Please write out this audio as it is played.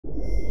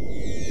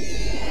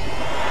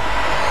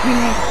We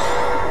made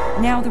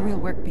it. Now the real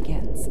work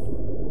begins.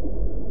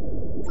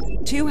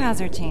 2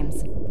 hazard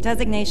teams,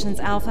 designations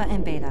Alpha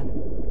and Beta.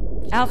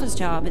 Alpha's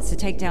job is to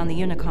take down the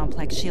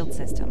Unicomplex shield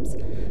systems,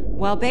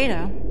 while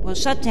Beta will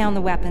shut down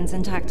the weapons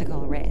and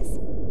tactical arrays.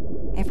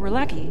 If we're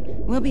lucky,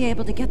 we'll be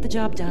able to get the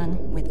job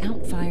done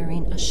without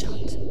firing a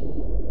shot.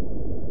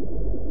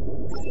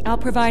 I'll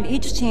provide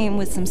each team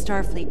with some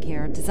Starfleet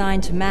gear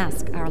designed to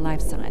mask our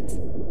life signs.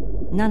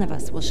 None of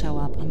us will show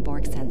up on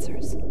Borg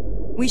sensors.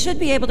 We should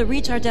be able to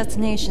reach our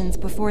destinations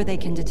before they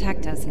can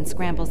detect us and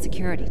scramble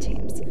security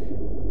teams.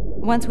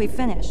 Once we've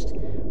finished,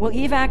 we'll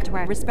evac to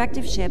our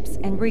respective ships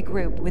and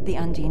regroup with the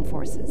Undine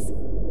forces.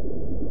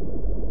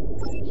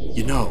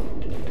 You know,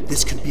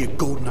 this could be a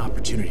golden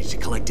opportunity to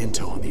collect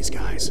intel on these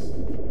guys.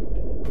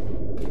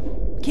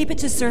 Keep it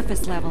to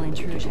surface level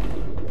intrusion.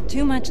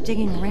 Too much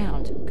digging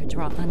around could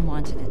draw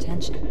unwanted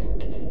attention.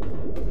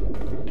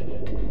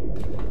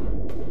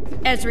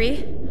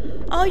 Ezri,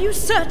 are you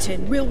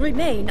certain we'll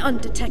remain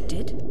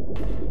undetected?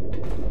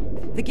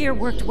 The gear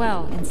worked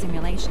well in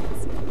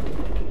simulations.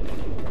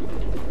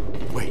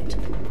 Wait,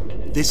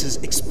 this is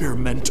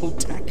experimental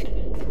tech?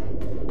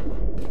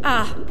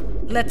 Ah,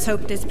 let's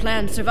hope this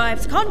plan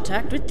survives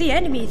contact with the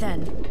enemy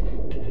then.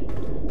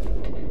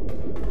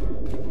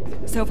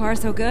 So far,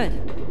 so good.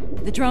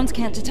 The drones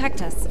can't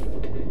detect us.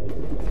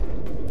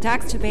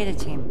 Dax to Beta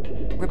team.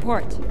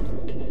 Report.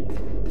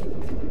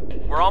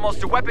 We're almost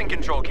to weapon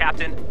control,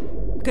 Captain.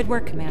 Good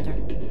work, Commander.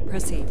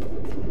 Proceed.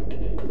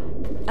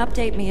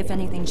 Update me if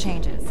anything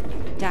changes.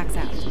 Dax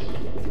out.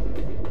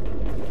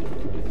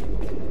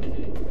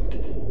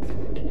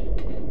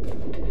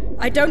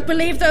 I don't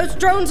believe those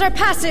drones are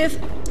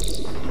passive. Beta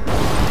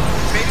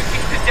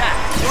team to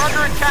Dax. We're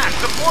under attack.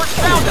 The Borg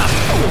found us.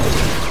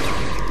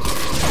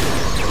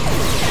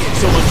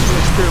 So much for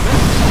experiment.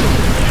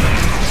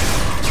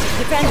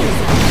 Defend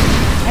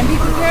yourself, and be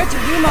prepared to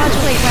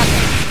remodulate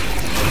weapons.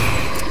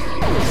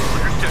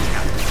 Understood,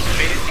 Captain.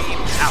 Beta team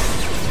out.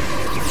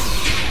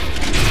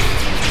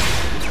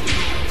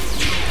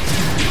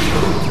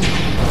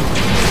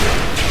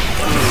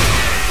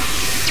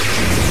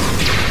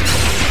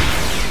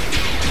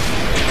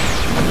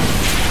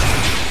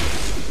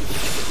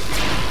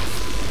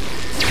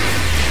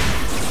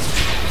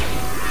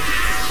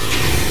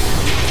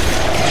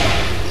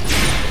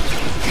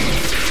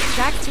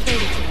 Dax to Beta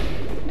team.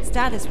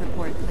 Status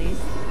report, please.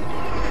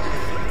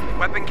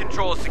 Weapon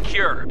control is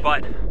secure,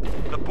 but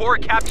the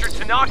Borg captured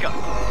Tanaka.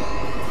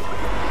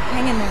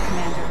 Hang in there,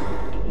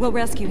 Commander. We'll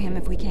rescue him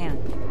if we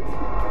can.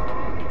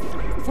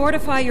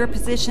 Fortify your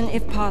position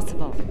if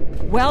possible.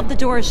 Weld the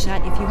doors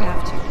shut if you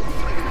have to.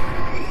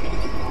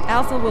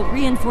 Alpha will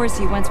reinforce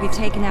you once we've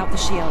taken out the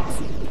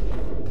shields.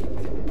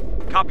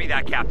 Copy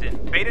that, Captain.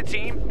 Beta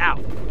team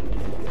out.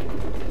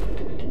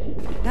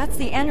 That's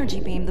the energy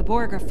beam the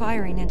Borg are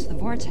firing into the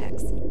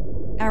vortex.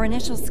 Our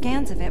initial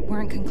scans of it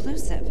weren't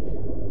conclusive.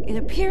 It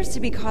appears to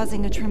be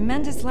causing a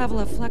tremendous level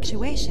of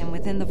fluctuation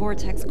within the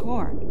vortex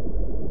core.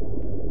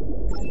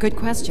 Good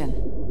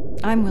question.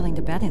 I'm willing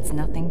to bet it's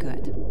nothing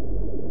good.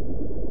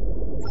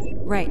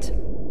 Right.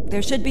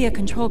 There should be a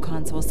control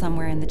console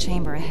somewhere in the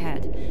chamber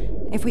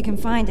ahead. If we can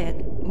find it,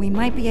 we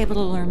might be able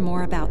to learn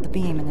more about the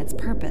beam and its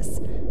purpose.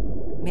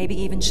 Maybe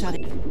even shut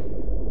it.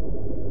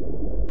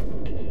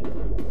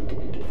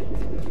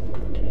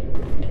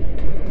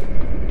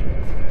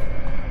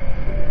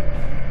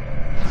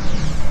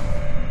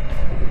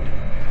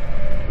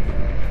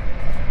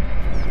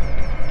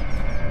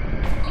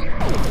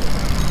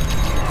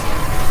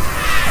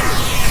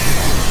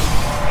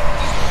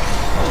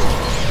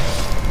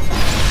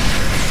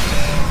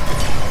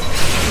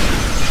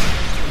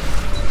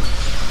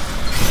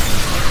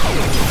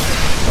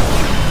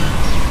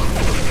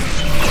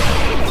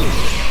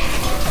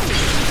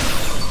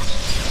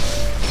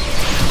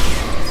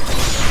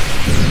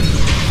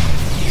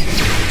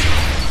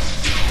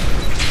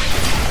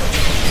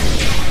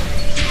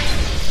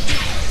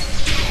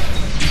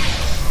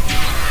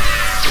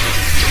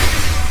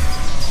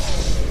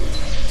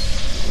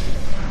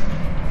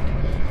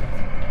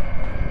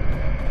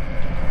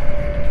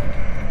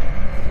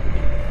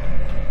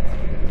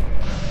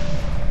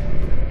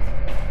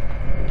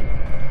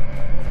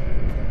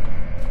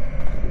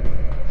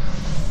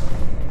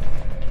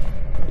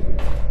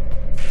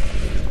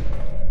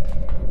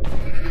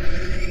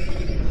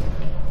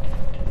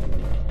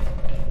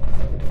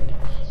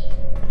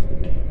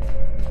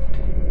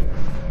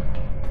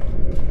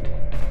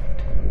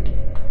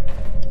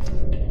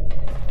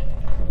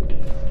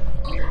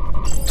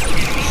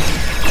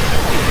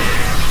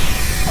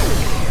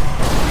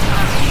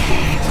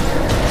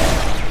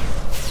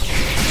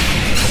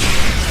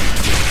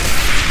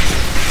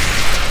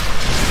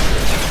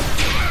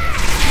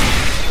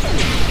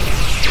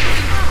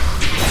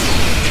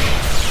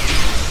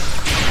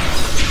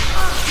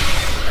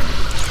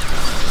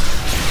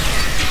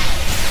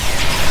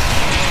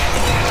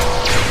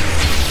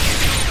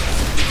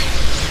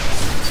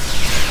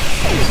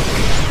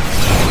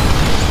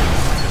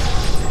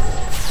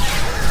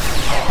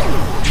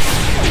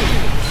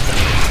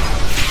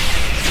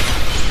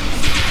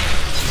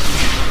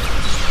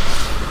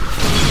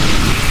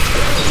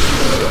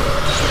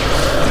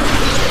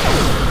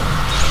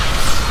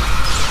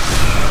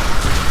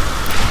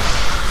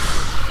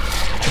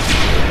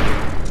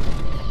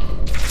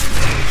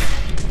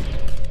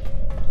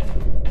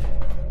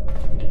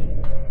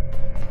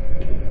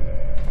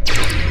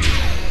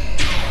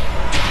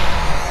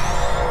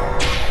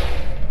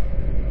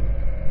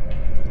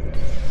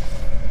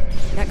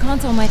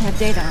 Central might have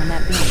data on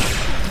that beam.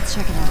 Let's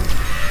check it out.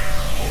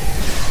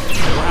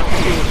 We'll have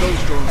to deal with those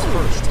drones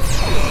first.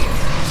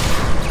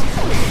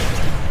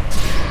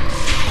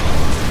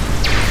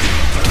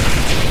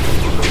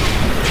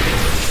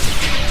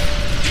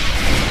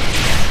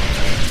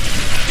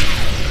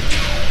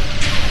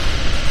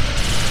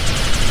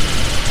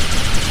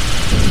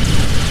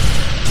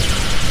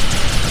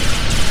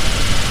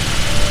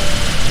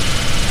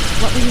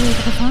 What were you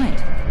able to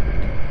find?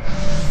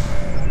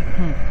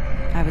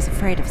 I was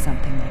afraid of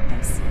something like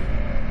this.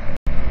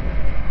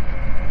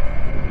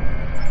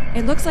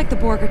 It looks like the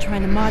Borg are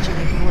trying to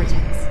modulate the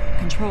vortex,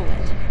 control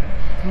it.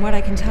 From what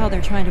I can tell,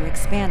 they're trying to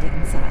expand it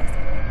in size.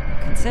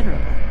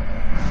 Considerably.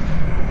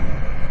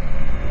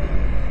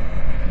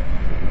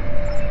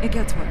 It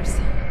gets worse.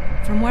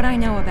 From what I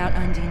know about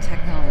Undine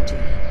technology,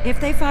 if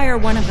they fire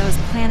one of those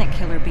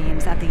planet-killer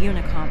beams at the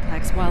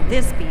Unicomplex while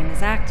this beam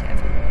is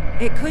active,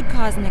 it could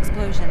cause an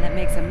explosion that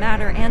makes a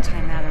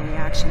matter-antimatter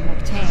reaction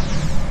look tame.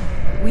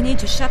 We need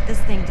to shut this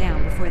thing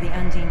down before the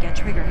Undine get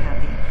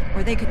trigger-happy,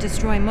 or they could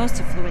destroy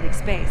most of fluidic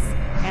space,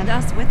 and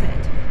us with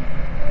it.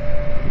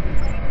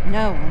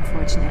 No,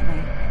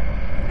 unfortunately.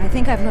 I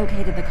think I've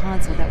located the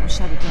console that will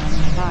shut it down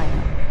nearby,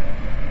 though.